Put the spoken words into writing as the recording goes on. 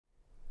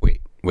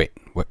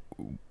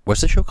What's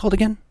the show called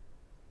again?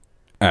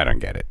 I don't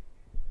get it.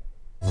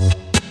 I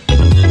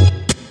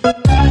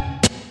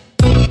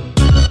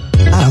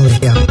don't really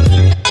care.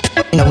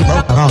 You know, we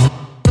both are wrong.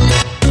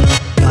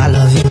 You know, I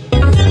love you.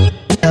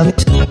 You love me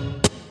too.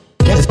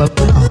 That is what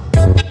we're on.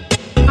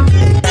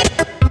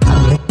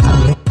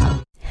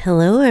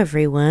 Hello,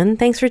 everyone.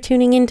 Thanks for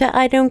tuning in to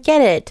I Don't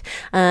Get It.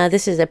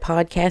 This is a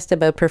podcast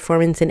about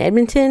performance in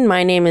Edmonton.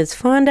 My name is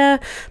Fonda.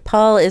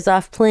 Paul is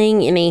off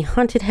playing in a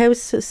haunted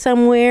house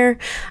somewhere.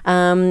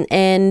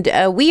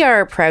 And we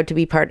are proud to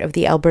be part of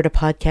the Alberta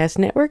Podcast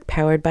Network,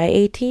 powered by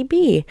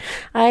ATB.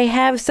 I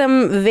have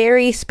some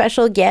very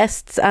special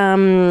guests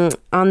on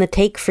the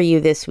take for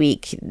you this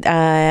week.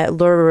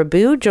 Laura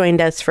Rabu joined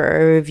us for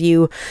a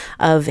review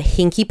of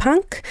Hinky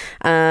Punk,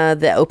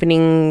 the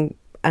opening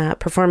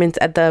performance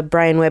at the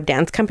Brian Webb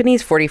Dance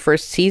Company's 41st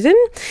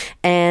season.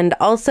 And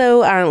also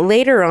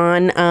later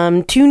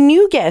on, two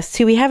new guests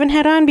who we haven't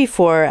had on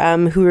before,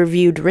 who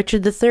reviewed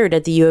Richard III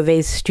at the U of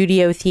A's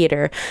Studio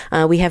Theatre.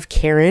 We have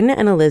Karen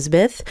and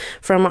Elizabeth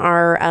from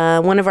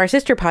our one of our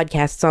sister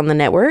podcasts on the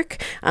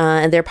network.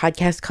 And their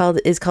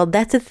podcast is called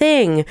That's a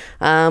Thing,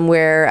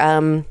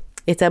 where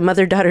it's a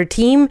mother-daughter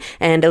team,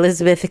 and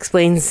Elizabeth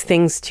explains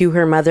things to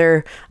her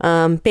mother,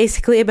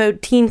 basically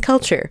about teen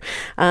culture.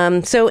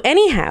 So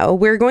anyhow,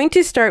 we're going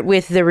to start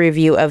with the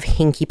review of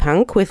Hinky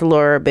Punk with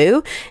Laura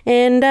Boo,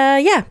 and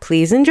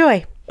please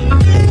enjoy.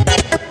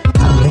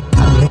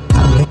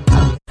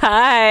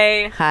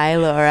 Hi. Hi,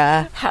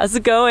 Laura. How's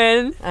it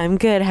going? I'm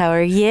good. How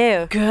are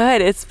you?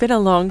 Good. It's been a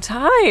long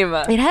time.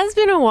 It has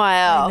been a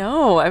while. I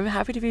know. I'm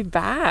happy to be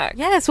back.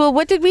 Yes. Well,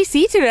 what did we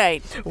see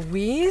tonight?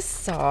 We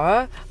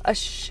saw a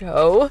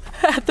show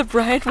at the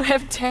Brian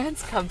Webb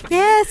Dance Company.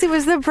 Yes, it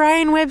was the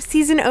Brian Webb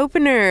season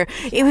opener.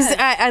 It was.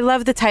 I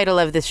love the title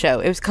of this show.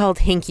 It was called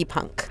Hinky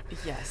Punk.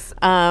 Yes.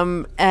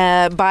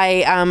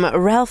 By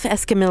Ralph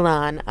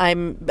Escamillan.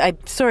 I'm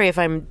sorry if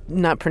I'm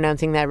not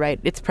pronouncing that right.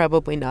 It's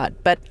probably not,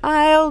 but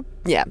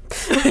yeah.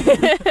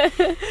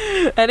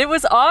 And it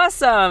was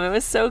awesome. It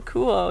was so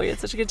cool. We had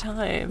such a good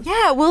time.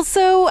 Yeah. Well,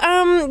 so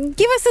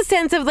give us a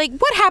sense of like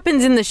what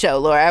happens in the show,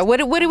 Laura. What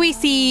do we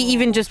see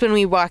even just when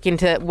we walk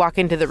into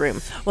the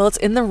room? Well, it's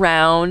in the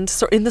round,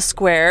 so in the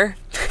square.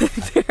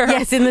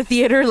 Yes, in the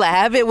theater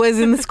lab. It was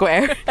in the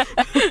square.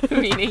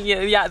 Meaning,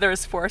 there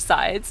was 4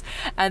 sides,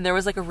 and there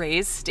was like a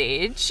raised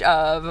stage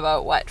of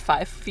about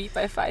 5 feet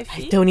by 5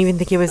 feet. I don't even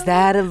think it was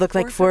that. It looked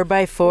like 4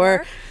 by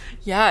 4.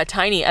 Yeah,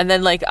 tiny. And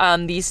then like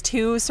these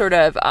 2 sort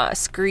of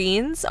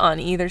screens on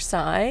either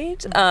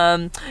side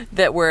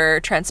that were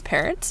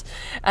transparent.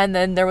 And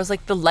then there was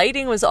like the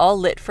lighting was all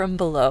lit from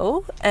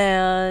below.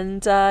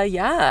 And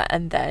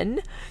and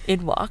then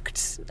in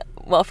walked,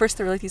 well, first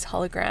there were like these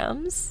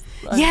holograms.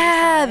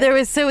 Yeah,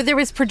 there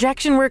was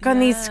projection work on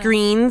these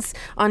screens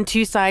on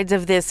 2 sides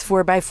of this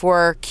 4 by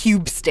 4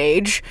 cube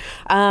stage.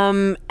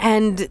 And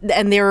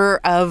they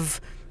were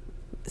of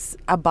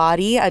a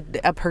body,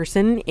 a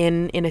person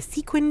in a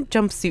sequin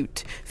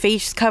jumpsuit,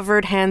 face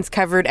covered, hands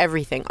covered,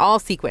 everything, all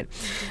sequin.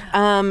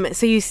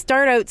 So you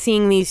start out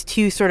seeing these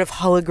 2 sort of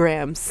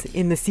holograms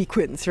in the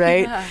sequence,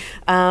 right?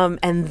 Yeah.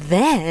 And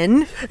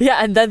then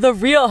the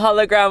real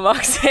hologram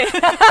walks in.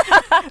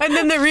 And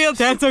then the real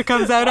dancer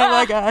comes out. Oh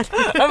my god.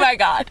 Oh my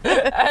god.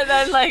 And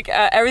then like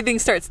everything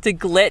starts to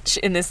glitch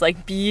in this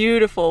like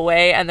beautiful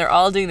way, and they're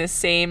all doing the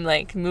same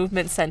like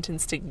movement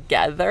sentence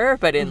together,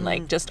 but in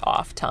like just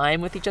off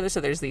time with each other. So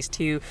there's these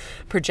 2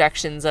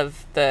 projections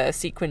of the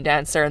sequin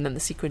dancer and then the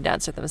sequin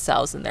dancer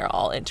themselves, and they're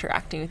all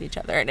interacting with each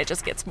other, and it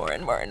just gets more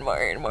and more and more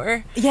and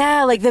more.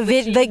 Yeah, like the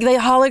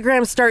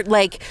holograms start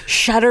like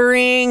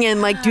shuddering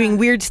and like doing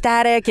weird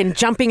static and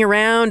jumping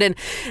around,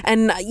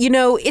 and you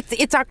know,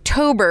 it's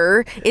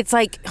October. It's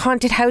like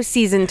haunted house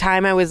season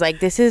time. I was like,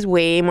 this is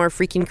way more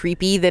freaking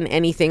creepy than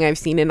anything I've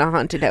seen in a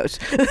haunted house.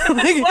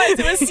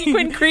 It was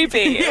sequin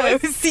creepy.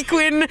 It was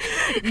sequin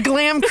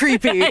glam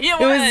creepy. It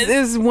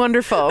was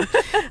wonderful.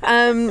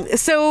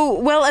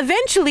 So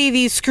eventually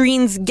these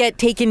screens get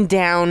taken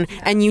down,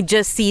 and you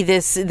just see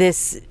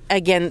this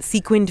again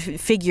sequined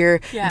figure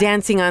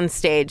dancing on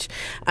stage.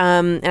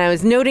 And I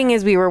was noting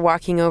as we were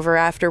walking over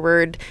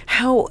afterward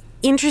how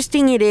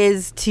interesting it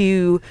is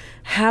to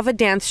have a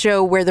dance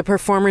show where the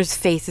performer's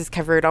face is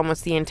covered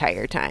almost the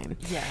entire time.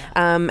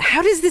 Yeah.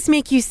 How does this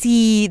make you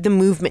see the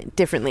movement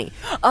differently?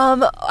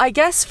 I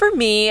guess for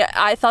me,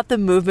 I thought the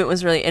movement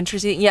was really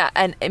interesting. Yeah,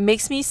 and it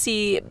makes me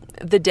see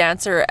the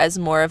dancer as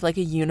more of like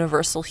a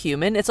universal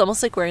human. It's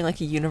almost like wearing like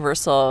a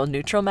universal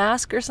neutral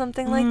mask or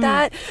something like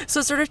that.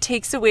 So it sort of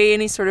takes away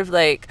any sort of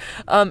like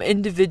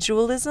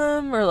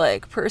individualism or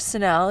like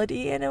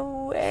personality in a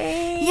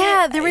way.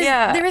 Yeah, there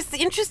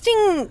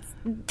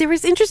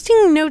was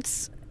interesting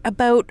notes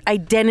about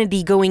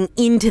identity going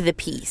into the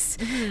piece.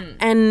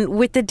 And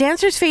with the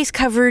dancer's face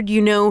covered,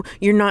 you know,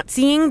 you're not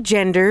seeing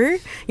gender,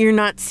 you're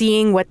not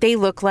seeing what they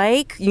look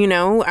like, you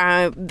know,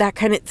 that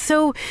kind of,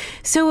 so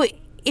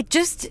it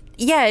just,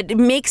 it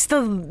makes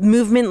the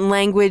movement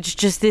language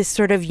just this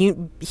sort of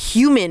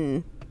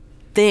human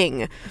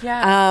thing.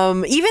 Yeah.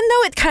 Even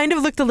though it kind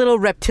of looked a little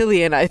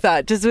reptilian, I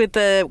thought, just with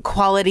the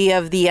quality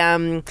of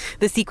the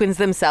sequins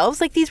themselves.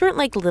 Like, these weren't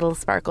like little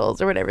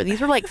sparkles or whatever.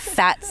 These were like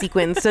fat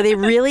sequins, so they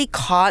really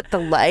caught the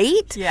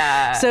light.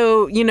 Yeah.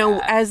 So,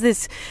 as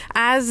this,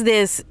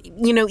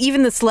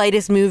 even the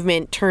slightest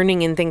movement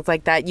turning and things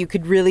like that, you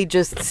could really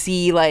just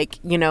see like,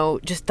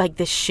 just like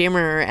the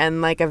shimmer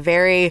and like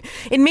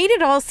it made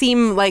it all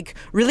seem like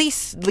really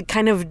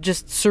kind of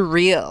just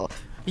surreal.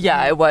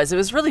 Yeah, it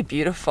was really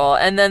beautiful.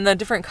 And then the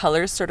different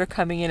colors sort of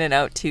coming in and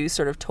out too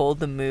sort of told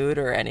the mood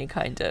or any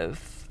kind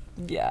of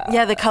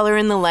the color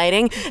and the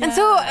lighting. And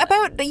so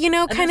about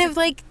kind of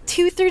like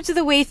 2/3 of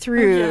the way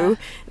through,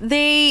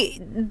 this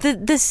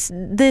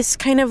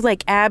kind of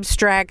like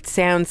abstract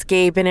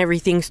soundscape and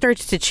everything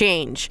starts to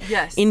change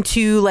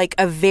into like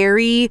a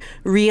very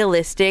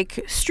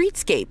realistic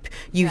streetscape.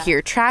 You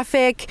hear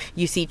traffic,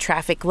 you see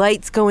traffic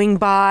lights going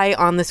by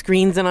on the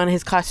screens and on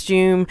his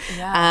costume,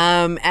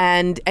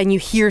 and you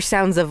hear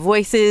sounds of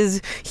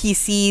voices. He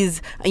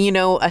sees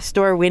a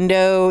store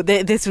window.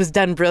 This was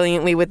done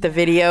brilliantly with the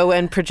video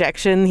and projection.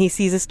 He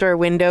sees a store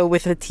window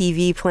with a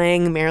TV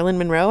playing Marilyn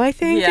Monroe, I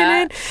think, in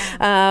it.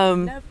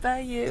 Not by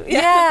you.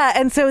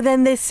 And so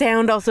then this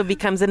sound also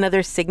becomes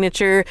another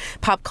signature.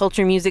 Pop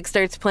culture music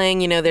starts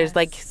playing. There's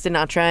like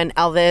Sinatra and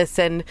Elvis,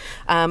 and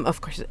of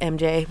course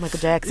MJ, Michael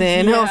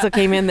Jackson also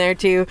came in there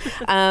too.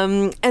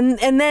 And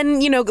then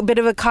a bit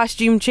of a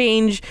costume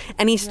change,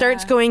 and he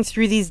starts going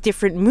through these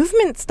different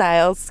movement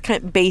styles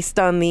based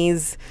on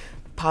these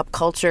pop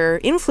culture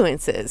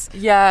influences.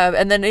 Yeah,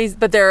 and then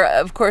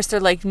they're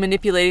like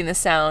manipulating the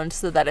sound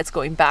so that it's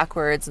going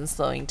backwards and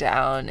slowing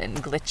down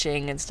and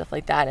glitching and stuff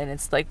like that, and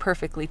it's like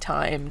perfectly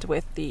timed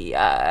with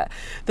the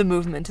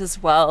movement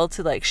as well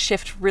to like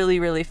shift really,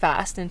 really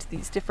fast into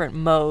these different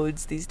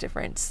modes, these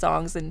different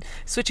songs, and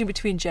switching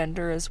between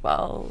gender as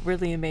well.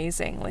 Really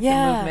amazing. Like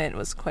the movement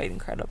was quite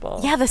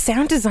incredible. Yeah, the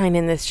sound design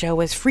in this show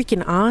was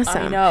freaking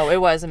awesome. I know, it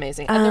was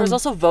amazing. And there was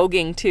also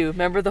voguing too.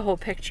 Remember the whole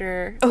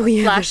picture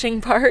flashing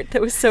part that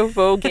was so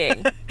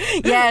voguing.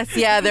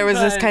 There was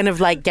this kind of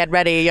like, get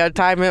ready, your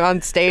time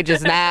on stage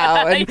is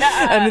now,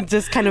 and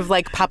just kind of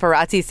like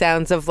paparazzi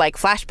sounds of like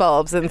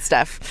flashbulbs and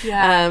stuff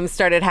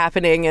started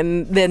happening,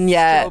 and then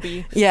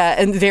Stroby.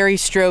 And very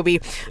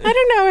stroby. I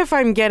don't know if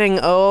I'm getting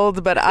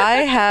old, but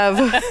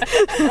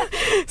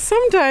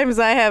sometimes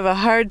I have a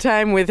hard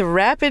time with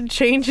rapid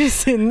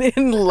changes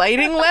in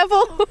lighting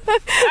level.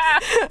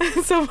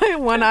 So my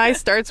one eye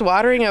starts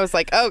watering. I was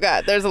like, oh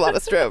god, there's a lot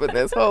of strobe in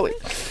this. Holy.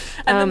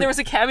 And then there was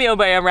a cameo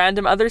by a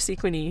random other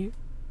sequiny.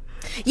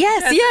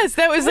 Yes,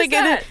 that was like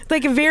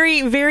a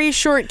very, very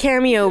short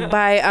cameo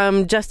by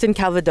Justin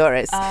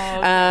Calvadores.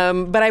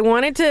 But I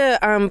wanted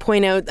to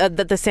point out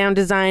that the sound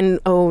design,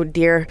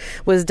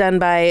 was done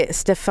by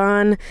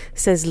Stefan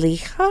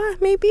Ceslicha,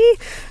 maybe.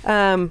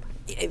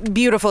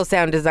 Beautiful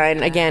sound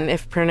design. Again,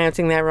 if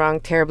pronouncing that wrong,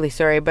 terribly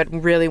sorry, but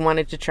really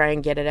wanted to try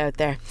and get it out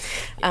there.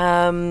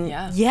 So,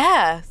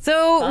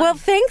 well,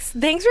 thanks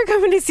for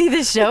coming to see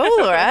the show,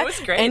 Laura. It was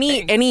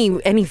great.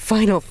 Any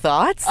final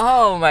thoughts?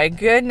 Oh my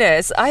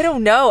goodness, I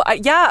don't know.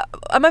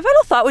 My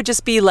final thought would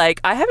just be like,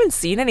 I haven't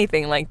seen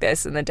anything like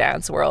this in the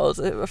dance world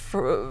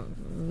for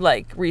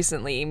like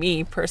recently.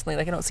 Me personally,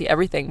 like I don't see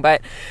everything,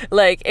 but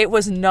like it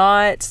was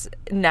not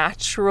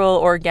natural,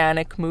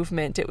 organic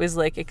movement. It was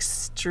like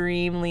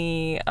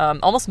extremely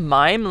almost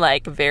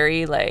mime-like,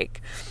 very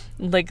like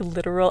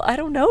literal. I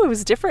don't know. It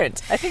was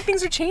different. I think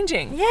things are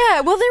changing.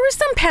 Yeah. Well, there was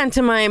some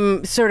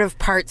pantomime sort of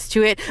parts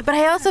to it, but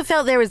I also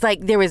felt there was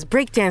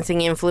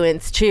breakdancing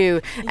influence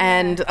too,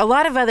 and a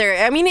lot of other.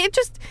 I mean, it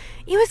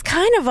was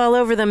kind of all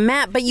over the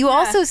map. But you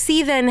also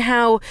see then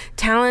how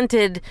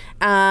talented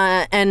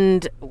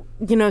and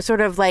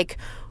sort of like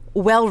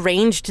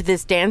well-ranged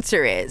this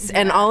dancer is,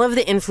 and all of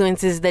the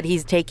influences that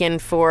he's taken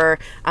for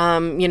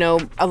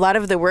a lot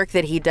of the work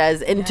that he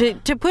does, and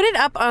to put it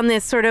up on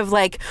this sort of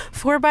like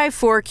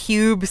 4x4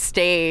 cube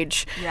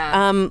stage,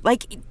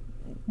 like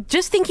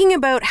just thinking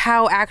about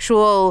how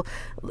actual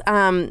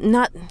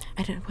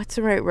what's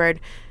the right word,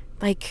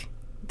 like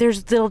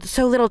there's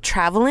so little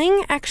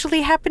traveling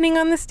actually happening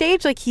on the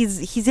stage. Like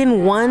he's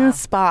in one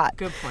spot.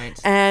 Good point.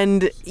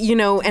 And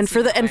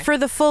for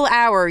the full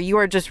hour you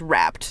are just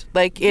wrapped.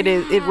 Like it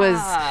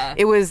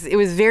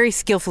was very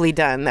skillfully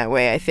done that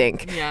way, I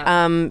think.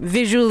 Yeah.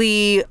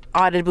 Visually,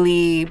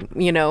 audibly,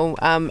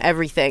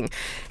 everything.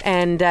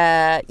 And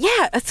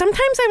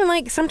sometimes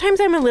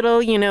I'm a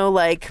little,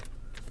 like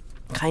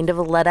kind of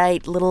a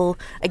Luddite, little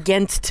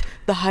against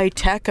the high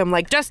tech. I'm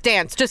like, just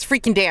dance, just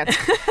freaking dance.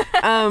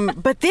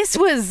 But this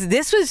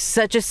was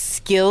such a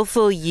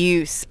skillful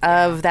use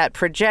of that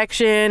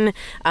projection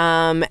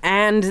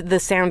and the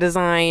sound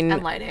design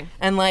and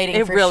lighting.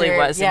 It for really sure.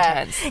 was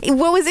intense.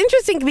 What was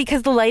interesting,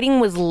 because the lighting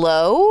was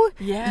low,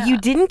 you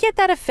didn't get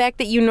that effect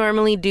that you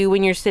normally do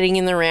when you're sitting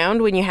in the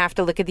round when you have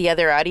to look at the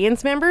other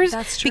audience members.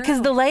 That's true.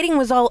 Because the lighting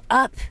was all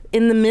up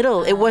in the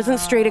middle. It wasn't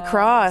straight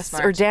across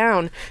smart. or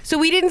down. So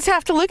we didn't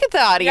have to look at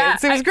the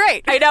audience. It was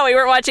great. I know, we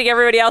weren't watching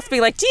everybody else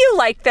being like, do you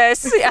like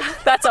this? Yeah,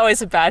 that's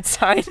always a bad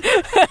sign.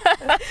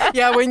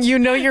 Yeah, when you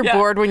know you're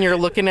bored when you're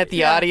looking at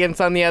the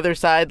audience on the other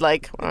side,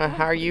 like,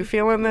 how are you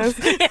feeling this?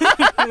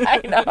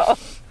 I know.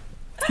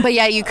 But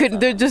yeah, you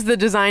couldn't. Just the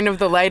design of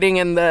the lighting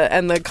and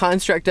the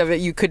construct of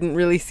it, you couldn't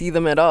really see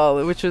them at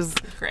all, which was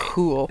Great.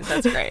 cool.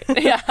 That's great.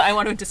 Yeah, I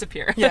want to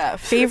disappear. Yeah,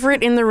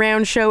 favorite in the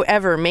round show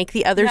ever. Make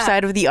the other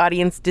side of the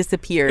audience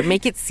disappear.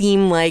 Make it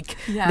seem like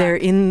they're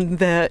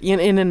in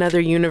another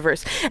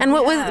universe. And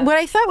what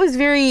I thought was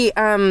very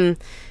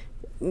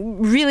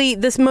really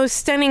this most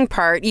stunning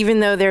part,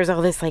 even though there's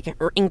all this like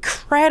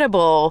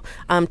incredible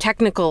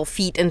technical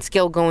feat and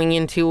skill going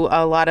into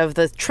a lot of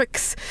the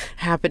tricks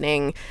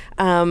happening,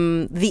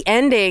 the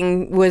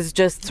ending was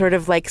just sort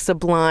of like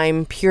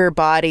sublime, pure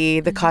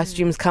body. The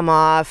costumes come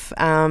off,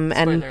 and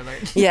Spoiler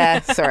alert. yeah,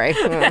 sorry,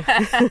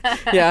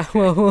 yeah,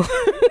 well.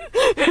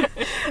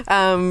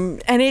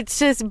 And it's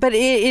just, but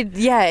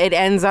it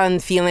ends on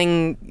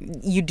feeling,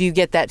 you do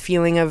get that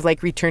feeling of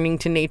like returning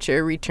to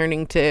nature,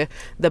 returning to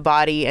the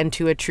body and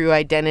to a true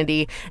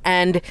identity.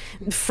 And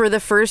for the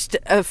first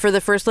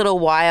little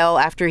while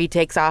after he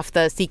takes off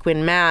the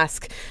sequin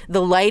mask,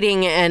 the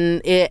lighting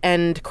and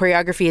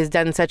choreography is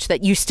done such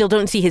that you still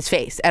don't see his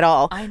face at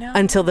all. I know.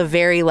 Until the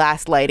very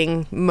last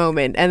lighting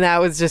moment. And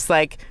that was just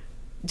like,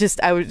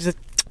 I was just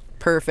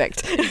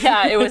perfect.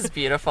 Yeah, it was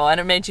beautiful, and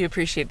it made you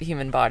appreciate the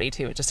human body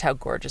too, just how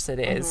gorgeous it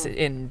is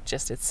in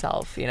just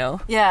itself, you know.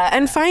 Yeah,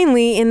 and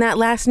finally in that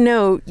last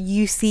note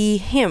you see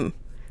him.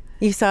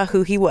 You saw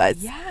who he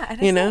was. Yeah,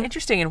 and you it's know?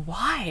 interesting. And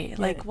why?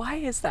 Like, why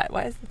is that?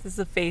 Why does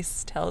the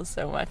face tell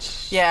so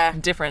much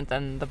different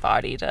than the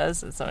body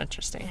does? It's so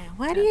interesting. Yeah.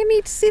 Why do you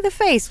need to see the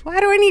face? Why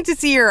do I need to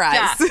see your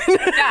eyes?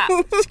 Yeah,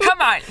 come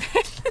on.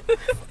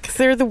 Because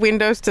they're the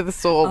windows to the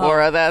soul,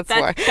 Laura. That's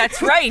why.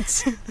 That's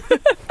right.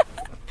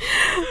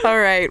 All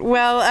right.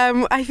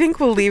 Well, I think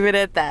we'll leave it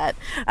at that.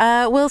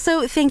 Well,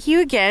 so thank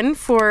you again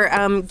for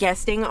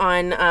guesting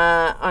on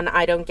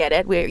I Don't Get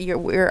It.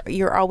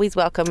 You're always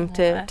welcome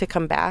to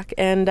come back.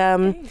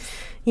 And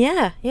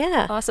yeah.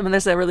 Awesome. And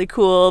there's a really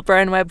cool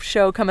Brian Webb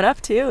show coming up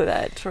too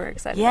that we're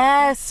excited about.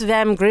 Yes,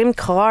 Vem Grim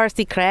Car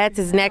Secrets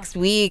is next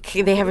week.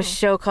 They have a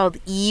show called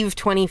Eve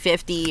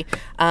 2050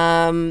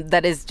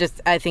 that is just,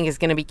 I think, is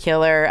going to be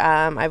killer.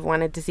 I've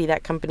wanted to see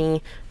that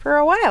company for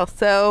a while,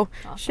 so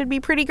should be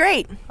pretty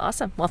great.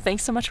 Awesome. Well,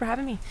 thanks so much for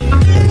having me.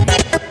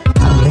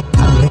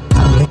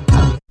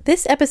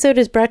 This episode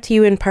is brought to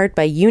you in part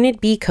by Unit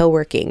B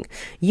Co-working.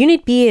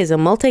 Unit B is a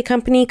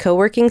multi-company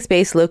co-working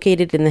space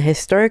located in the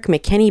historic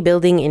McKenney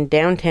Building in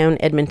downtown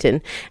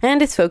Edmonton,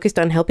 and is focused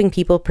on helping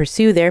people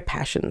pursue their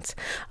passions.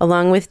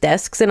 Along with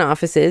desks and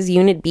offices,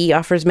 Unit B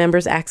offers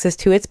members access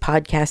to its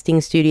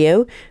podcasting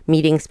studio,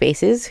 meeting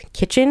spaces,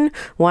 kitchen,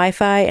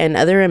 Wi-Fi, and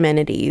other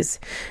amenities.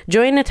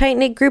 Join a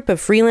tight-knit group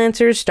of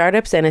freelancers,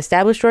 startups, and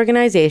established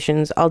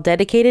organizations, all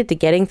dedicated to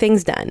getting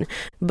things done.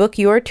 Book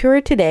your tour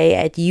today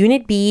at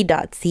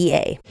unitb.ca.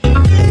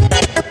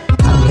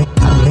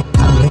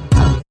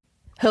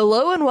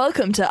 Hello and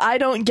welcome to I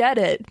Don't Get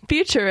It,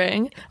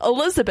 featuring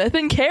Elizabeth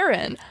and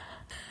Karen.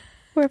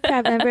 We're a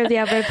proud member of the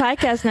Alberta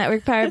Podcast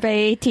Network, powered by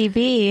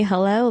ATB.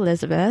 Hello,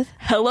 Elizabeth.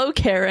 Hello,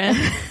 Karen.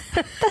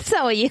 That's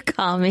not what you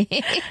call me.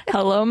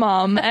 Hello,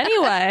 Mom.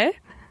 Anyway.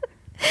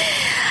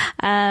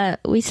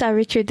 We saw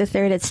Richard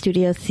III at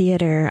Studio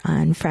Theatre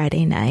on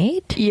Friday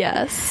night.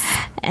 Yes.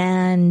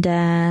 And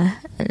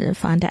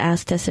Fonda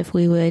asked us if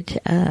we would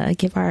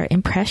give our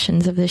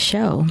impressions of the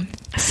show.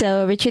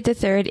 So Richard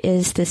III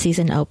is the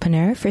season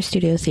opener for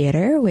Studio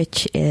Theatre,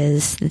 which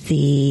is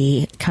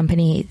the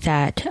company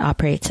that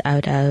operates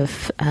out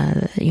of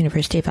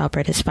University of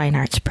Alberta's Fine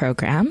Arts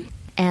program.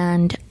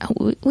 And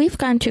we've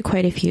gone to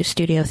quite a few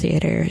Studio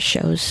Theatre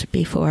shows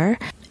before,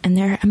 and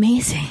they're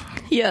amazing.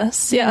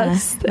 Yes. We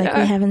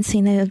haven't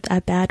seen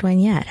a bad one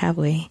yet, have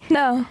we?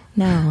 No.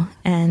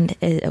 And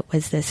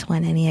was this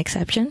one any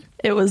exception?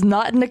 It was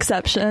not an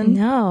exception.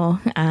 No.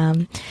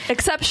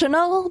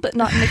 Exceptional, but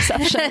not an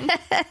exception.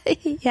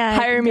 Yeah.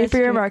 Hire me for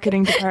your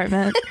marketing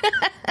department.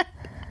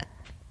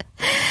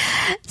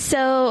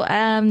 So,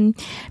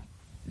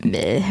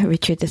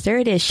 Richard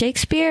III is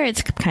Shakespeare.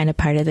 It's kind of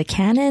part of the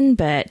canon,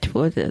 but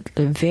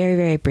very,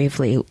 very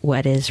briefly,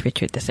 what is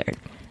Richard III?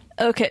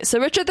 Okay, so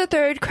Richard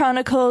III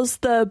chronicles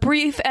the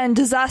brief and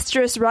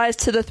disastrous rise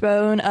to the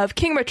throne of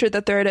King Richard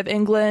III of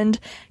England.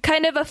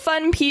 Kind of a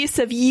fun piece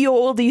of ye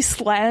olde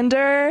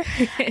slander,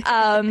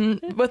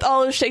 with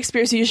all of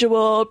Shakespeare's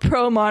usual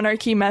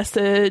pro-monarchy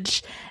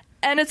message.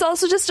 And it's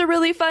also just a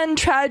really fun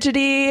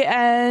tragedy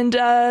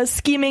and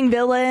scheming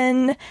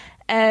villain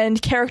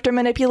and character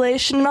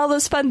manipulation and all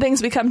those fun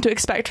things we come to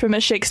expect from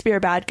a Shakespeare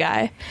bad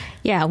guy.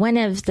 Yeah, one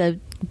of the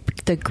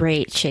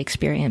great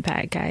Shakespearean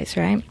bad guys,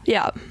 right?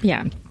 Yeah.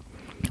 Yeah.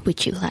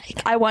 Which you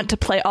like. I want to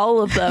play all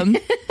of them.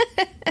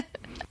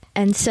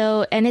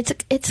 And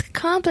it's a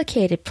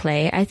complicated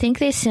play. I think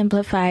they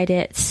simplified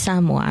it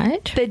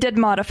somewhat. They did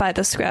modify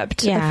the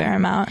script a fair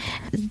amount.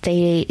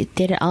 They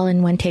did it all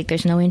in one take.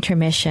 There's no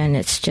intermission.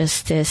 It's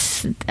just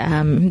this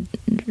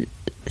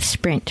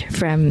sprint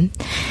from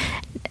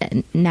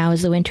now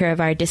is the winter of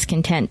our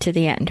discontent to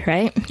the end,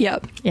 right?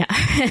 Yep. Yeah.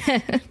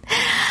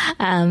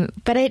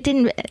 But it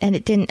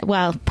didn't,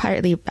 well,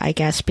 partly, I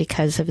guess,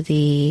 because of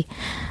the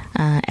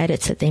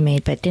edits that they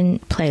made, but it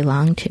didn't play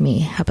long to me.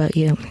 How about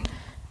you?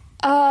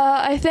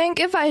 I think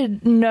if I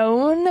had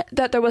known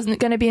that there wasn't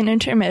going to be an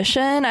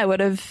intermission, I would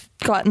have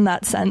gotten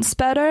that sense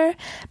better.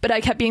 But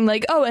I kept being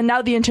like, oh, and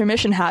now the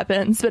intermission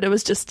happens. But it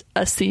was just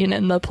a scene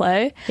in the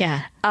play.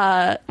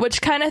 Yeah.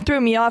 Which kind of threw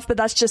me off, but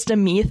that's just a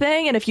me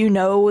thing. And if you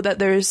know that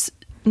there's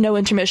no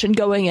intermission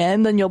going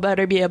in, then you'll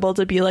better be able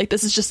to be like,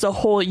 this is just a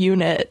whole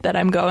unit that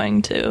I'm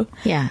going to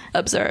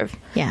observe.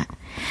 Yeah.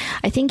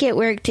 I think it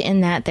worked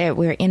in that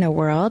we're in a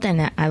world,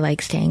 and I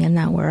like staying in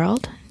that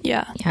world.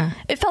 Yeah. Yeah.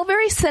 It felt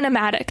very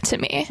cinematic to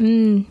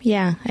me.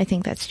 Yeah, I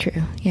think that's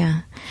true.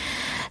 Yeah.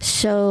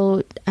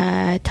 So,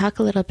 talk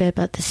a little bit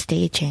about the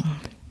staging.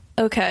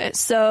 Okay,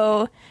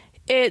 so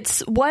it's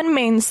one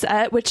main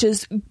set, which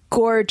is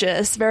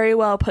gorgeous, very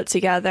well put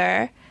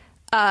together.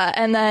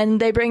 And then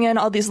they bring in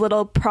all these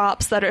little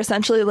props that are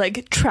essentially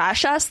like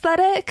trash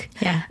aesthetic.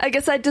 Yeah. I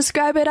guess I'd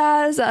describe it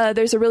as.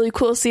 There's a really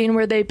cool scene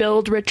where they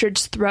build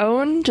Richard's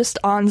throne just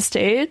on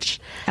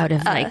stage. Out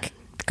of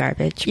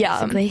garbage,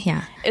 basically.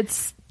 Yeah.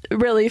 It's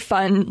really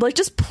fun, like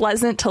just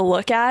pleasant to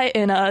look at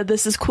in a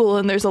this is cool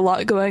and there's a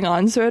lot going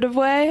on sort of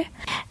way.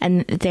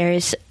 And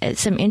there's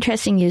some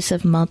interesting use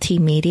of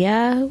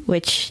multimedia,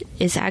 which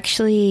is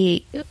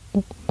actually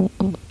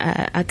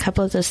a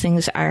couple of those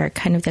things are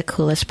kind of the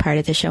coolest part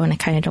of the show, and I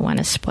kind of don't want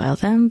to spoil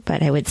them,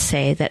 but I would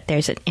say that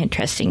there's an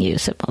interesting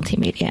use of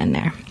multimedia in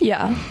there.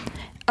 Yeah.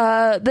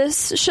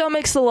 This show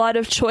makes a lot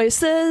of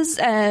choices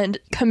and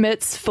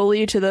commits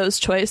fully to those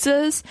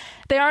choices.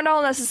 They aren't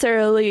all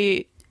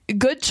necessarily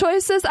good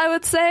choices, I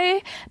would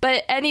say,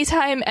 but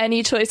anytime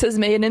any choice is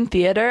made in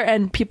theater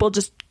and people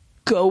just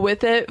go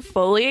with it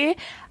fully,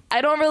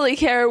 I don't really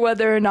care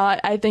whether or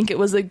not I think it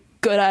was a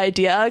good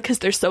idea, because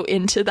they're so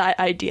into that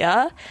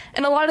idea.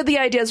 And a lot of the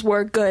ideas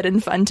were good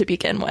and fun to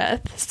begin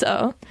with.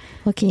 So,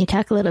 well, can you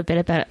talk a little bit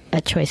about a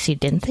choice you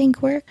didn't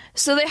think worked?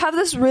 So they have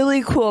this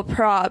really cool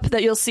prop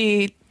that you'll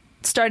see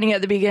starting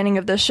at the beginning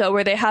of the show,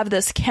 where they have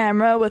this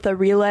camera with a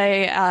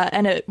relay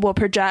and it will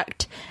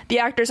project the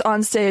actors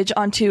on stage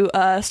onto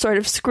a sort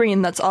of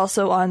screen that's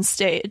also on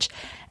stage.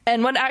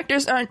 And when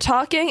actors aren't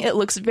talking, it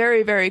looks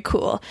very, very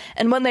cool.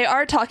 And when they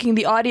are talking,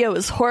 the audio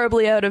is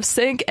horribly out of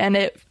sync, and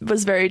it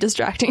was very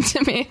distracting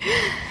to me.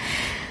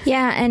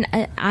 Yeah,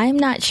 and I'm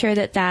not sure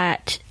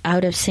that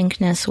out of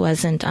syncness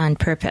wasn't on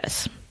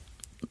purpose.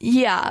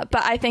 Yeah,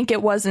 but I think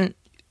it wasn't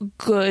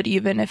good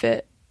even if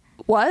it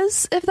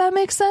was, if that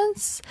makes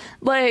sense.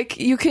 Like,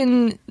 you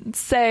can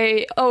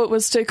say, oh, it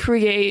was to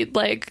create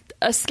like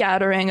a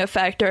scattering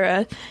effect or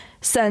a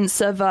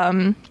sense of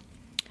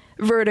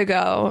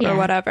vertigo or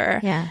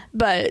whatever. Yeah.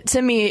 But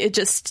to me, it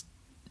just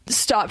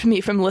stopped me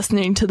from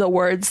listening to the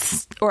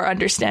words or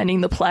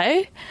understanding the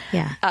play.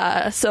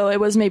 Yeah. So it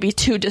was maybe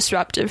too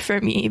disruptive for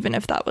me, even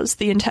if that was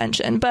the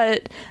intention.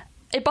 But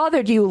it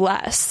bothered you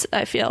less,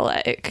 I feel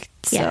like.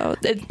 So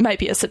it might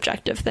be a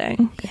subjective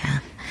thing. Yeah.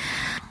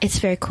 It's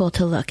very cool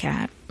to look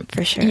at,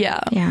 for sure.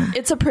 Yeah. Yeah.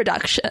 It's a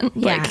production,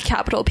 like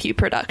capital P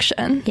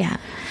production. Yeah.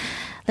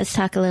 Let's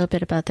talk a little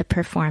bit about the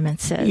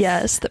performances.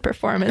 Yes, the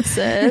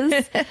performances.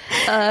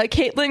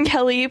 Caitlin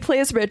Kelly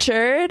plays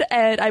Richard,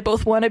 and I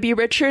both want to be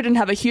Richard and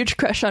have a huge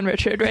crush on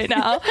Richard right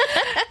now.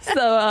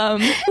 So,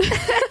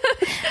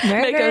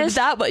 make of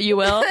that what you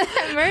will.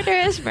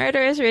 Murderous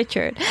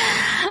Richard.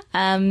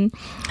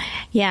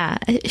 Yeah,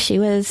 she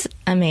was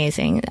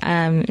amazing.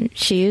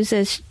 She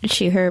uses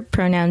her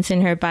pronouns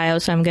in her bio,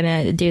 so I'm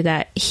going to do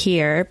that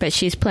here. But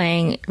she's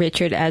playing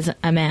Richard as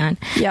a man.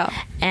 Yeah.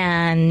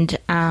 And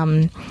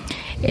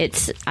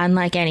it's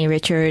unlike any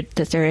Richard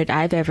III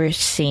I've ever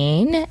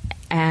seen,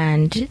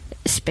 and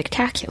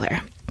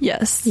spectacular.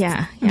 Yes.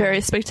 Yeah.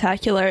 Very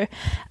spectacular.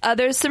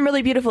 There's some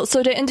really beautiful...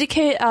 So to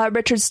indicate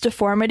Richard's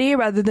deformity,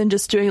 rather than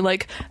just doing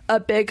like a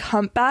big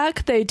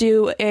humpback, they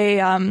do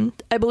a,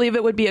 I believe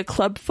it would be a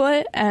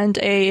clubfoot and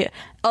a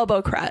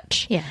elbow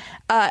crutch. Yeah.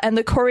 And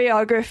the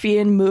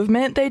choreography and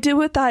movement they do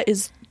with that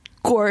is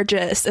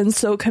gorgeous and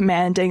so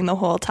commanding the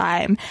whole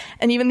time.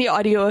 And even the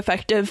audio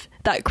effect of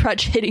that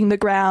crutch hitting the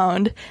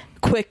ground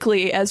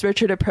quickly as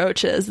Richard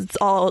approaches, it's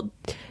all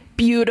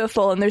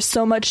beautiful, and there's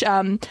so much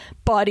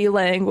body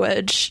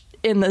language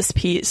in this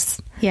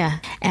piece. Yeah,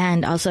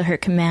 and also her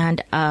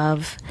command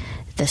of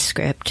the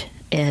script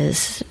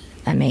is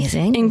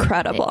amazing.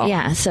 Incredible.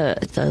 Yeah, so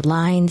the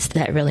lines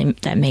that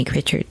make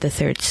Richard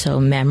III so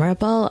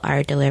memorable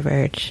are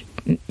delivered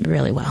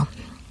really well.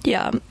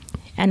 Yeah.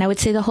 And I would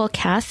say the whole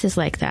cast is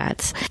like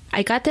that.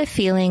 I got the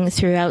feeling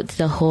throughout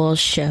the whole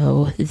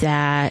show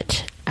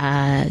that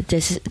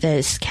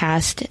this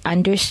cast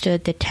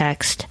understood the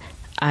text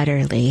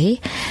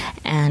utterly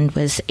and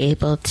was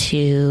able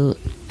to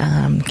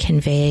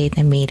convey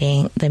the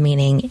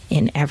meaning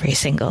in every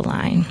single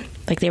line.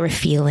 Like they were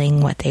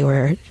feeling what they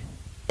were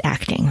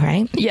acting,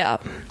 right? Yeah.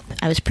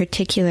 I was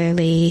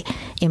particularly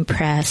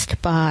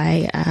impressed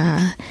by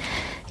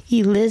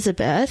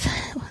Elizabeth.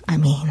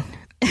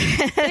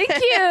 Thank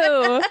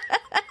you.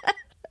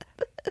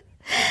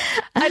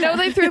 I know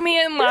they threw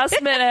me in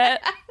last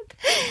minute.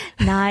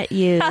 Not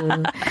you.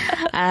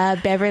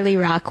 Beverly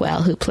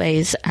Rockwell, who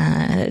plays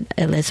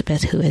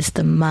Elizabeth, who is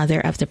the mother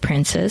of the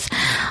princes.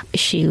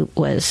 She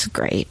was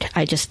great.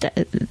 I just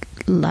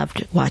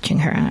loved watching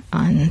her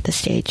on the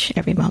stage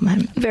every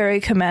moment. Very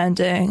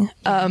commanding.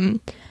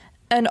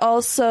 And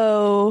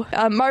also,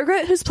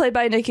 Margaret, who's played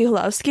by Nikki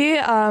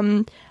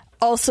Hulowski,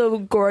 also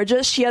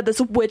gorgeous. She had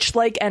this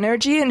witch-like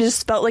energy and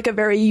just felt like a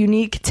very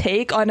unique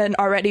take on an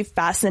already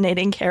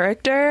fascinating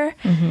character.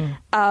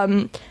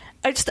 Mm-hmm.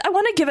 I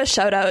want to give a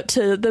shout out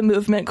to the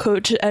movement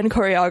coach and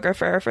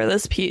choreographer for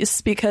this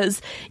piece,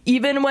 because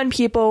even when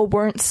people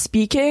weren't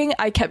speaking,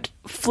 I kept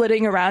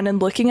flitting around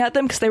and looking at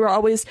them because they were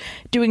always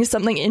doing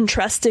something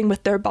interesting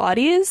with their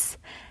bodies.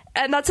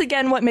 And that's,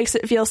 again, what makes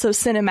it feel so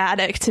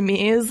cinematic to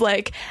me, is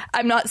like,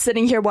 I'm not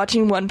sitting here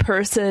watching one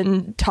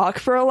person talk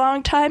for a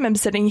long time. I'm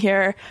sitting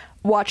here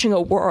watching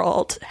a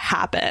world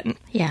happen.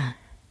 Yeah.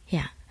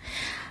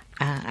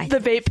 The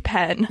vape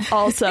pen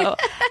also.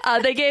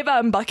 They gave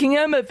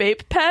Buckingham a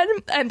vape pen,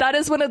 and that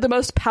is one of the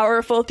most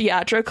powerful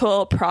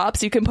theatrical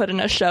props you can put in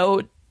a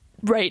show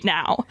right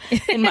now,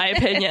 in my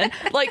opinion.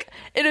 Like,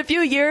 in a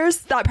few years,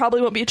 that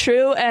probably won't be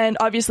true, and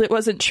obviously it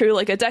wasn't true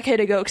like a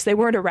decade ago because they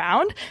weren't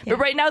around. Yeah. But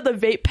right now, the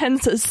vape pen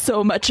says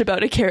so much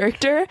about a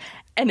character,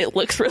 and it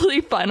looks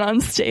really fun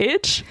on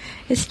stage.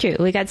 It's true.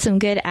 We got some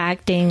good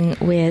acting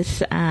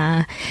with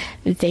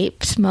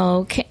vape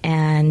smoke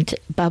and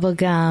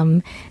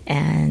bubblegum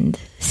and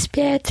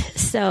spit.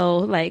 So,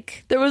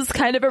 like, there was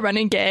kind of a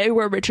running gag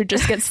where Richard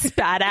just gets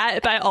spat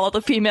at by all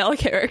the female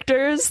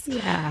characters.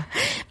 Yeah.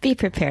 Be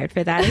prepared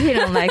for that. If you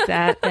don't like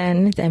that,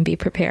 then be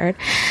prepared.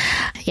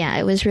 Yeah,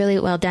 it was really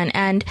well done.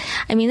 And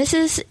I mean, this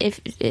is,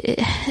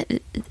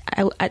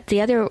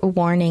 the other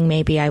warning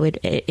maybe I would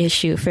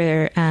issue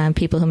for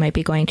people who might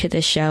be going to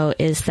this show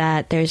is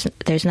that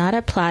there's not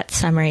a plot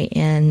summary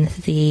in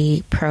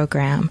the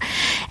program,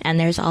 and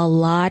there's a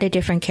lot of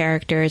different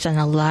characters and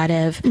a lot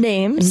of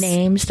names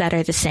that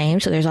are the same.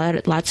 So there's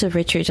lots of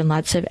Richards and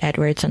lots of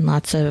Edwards and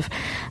lots of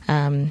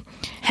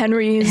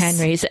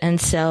Henrys,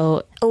 and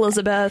so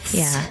Elizabeths.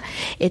 Yeah,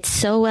 it's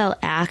so well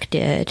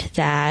acted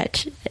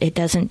that it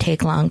doesn't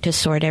take long to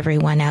sort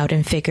everyone out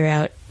and figure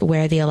out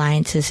where the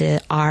alliances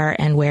are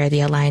and where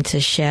the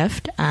alliances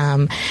shift.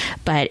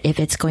 But if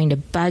it's going to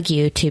bug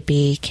you to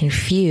be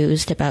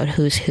confused about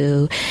who's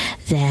who,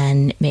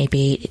 then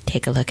maybe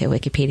take a look at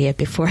Wikipedia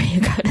before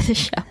you go to the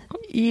show.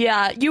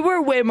 Yeah, you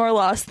were way more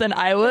lost than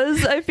I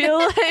was, I feel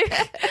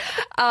like.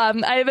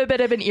 I have a bit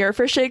of an ear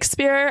for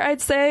Shakespeare,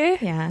 I'd say.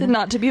 Yeah.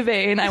 Not to be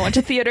vain. I went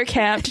to theater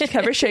camp to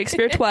cover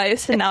Shakespeare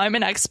twice, and now I'm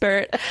an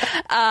expert.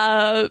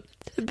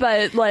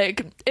 But,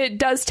 like, it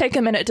does take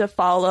a minute to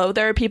follow.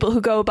 There are people who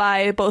go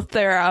by both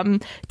their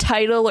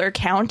title or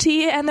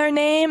county and their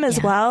name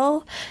as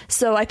well.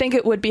 So I think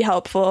it would be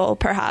helpful,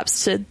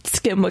 perhaps, to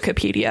skim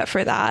Wikipedia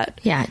for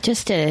that. Yeah,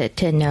 just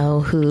to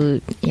know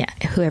who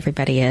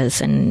everybody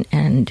is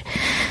and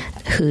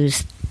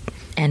who's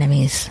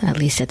enemies, at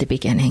least at the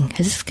beginning,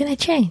 because it's going to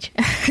change.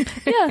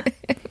 Yeah.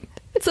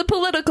 It's a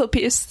political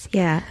piece.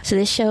 Yeah. So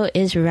this show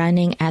is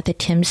running at the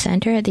Tim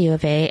Center at the U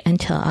of A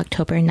until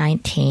October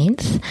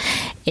 19th.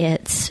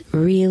 It's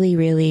really,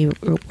 really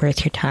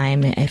worth your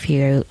time if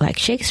you like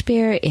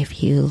Shakespeare,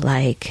 if you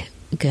like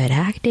good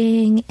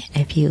acting,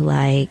 if you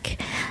like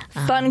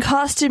fun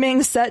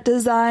costuming, set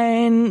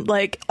design,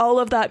 like all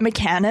of that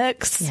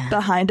mechanics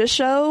behind a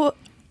show.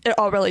 It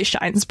all really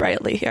shines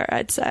brightly here,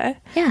 I'd say.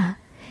 Yeah.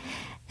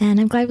 And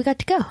I'm glad we got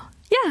to go.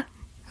 Yeah.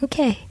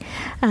 Okay.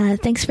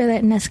 Thanks for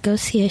letting us go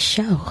see a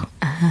show,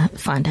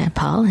 Fonda and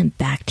Paul, and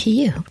back to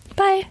you.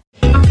 Bye.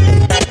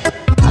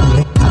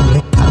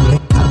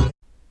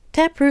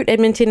 Taproot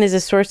Edmonton is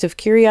a source of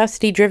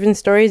curiosity-driven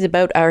stories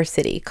about our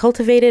city,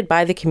 cultivated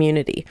by the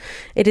community.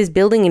 It is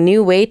building a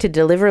new way to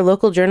deliver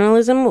local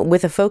journalism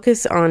with a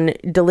focus on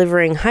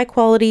delivering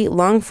high-quality,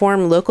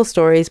 long-form local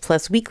stories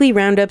plus weekly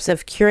roundups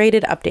of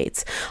curated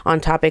updates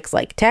on topics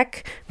like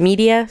tech,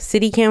 media,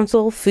 city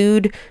council,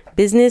 food,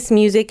 business,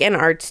 music, and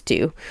arts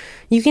too.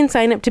 You can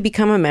sign up to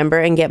become a member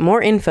and get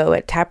more info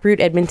at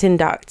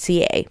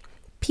taprootedmonton.ca.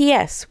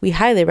 P.S. We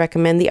highly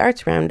recommend the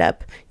Arts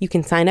Roundup. You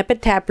can sign up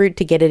at Taproot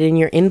to get it in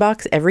your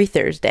inbox every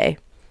Thursday.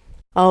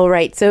 All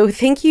right, so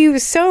thank you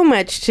so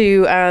much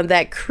to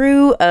that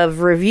crew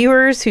of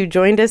reviewers who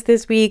joined us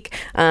this week.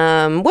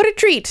 What a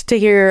treat to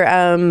hear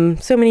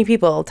so many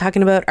people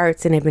talking about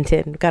arts in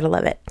Edmonton. Gotta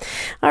love it.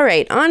 All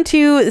right, on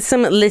to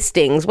some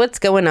listings. What's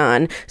going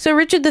on? So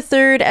Richard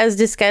III, as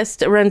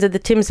discussed, runs at the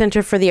Tim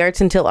Centre for the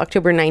Arts until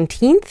October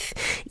 19th.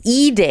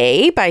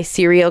 E-Day by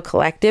Serial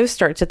Collective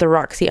starts at the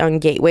Roxy on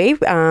Gateway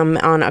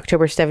on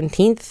October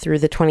 17th through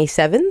the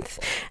 27th.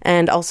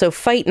 And also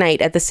Fight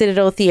Night at the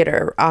Citadel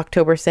Theatre,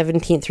 October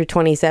 17th through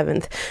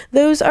 27th.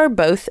 Those are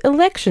both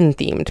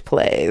election-themed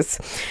plays.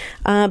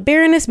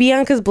 Baroness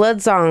Bianca's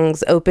Blood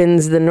Songs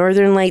opens the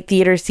Northern Light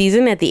Theatre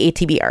season at the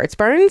ATB Arts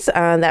Barns.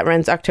 That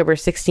runs October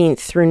 16th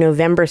through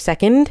November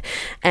 2nd.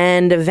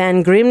 And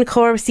Van Grim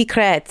Corps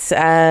Secrets,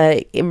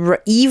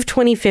 Eve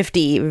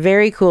 2050,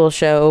 very cool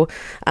show.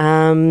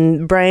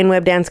 Brian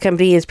Webb Dance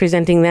Company is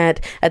presenting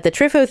that at the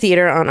Trifo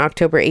Theatre on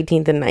October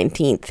 18th and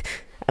 19th.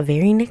 A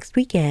very next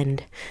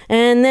weekend.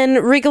 And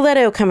then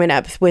Rigoletto coming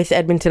up with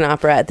Edmonton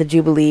Opera at the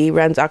Jubilee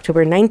runs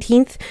October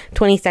 19th,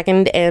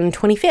 22nd, and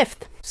 25th.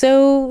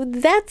 So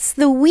that's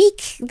the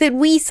week that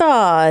we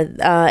saw.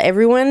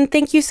 Everyone,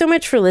 thank you so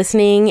much for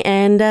listening.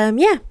 And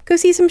go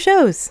see some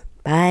shows.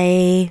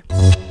 Bye.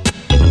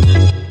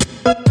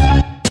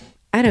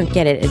 I Don't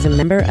Get It is a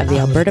member of the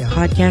Alberta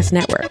Podcast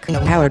Network,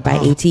 powered by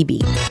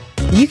ATB.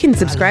 You can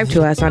subscribe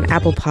to us on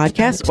Apple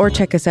Podcasts or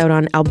check us out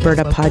on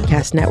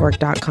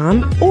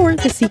albertapodcastnetwork.com or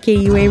the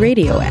CKUA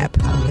radio app.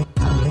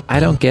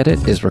 I Don't Get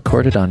It is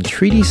recorded on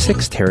Treaty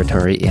 6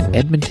 territory in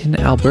Edmonton,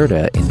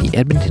 Alberta in the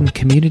Edmonton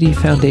Community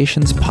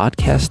Foundation's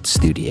podcast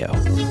studio.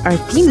 Our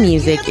theme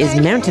music is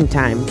Mountain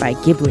Time by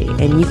Ghibli,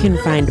 and you can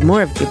find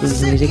more of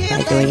Ghibli's music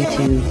by going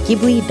to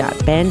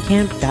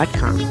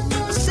ghibli.bandcamp.com.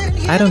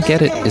 I Don't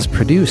Get It is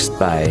produced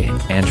by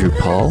Andrew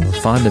Paul,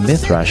 Fonda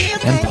Mithrush,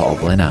 and Paul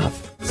Blenov.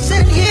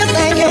 Sitting here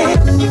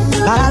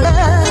thinking about our love.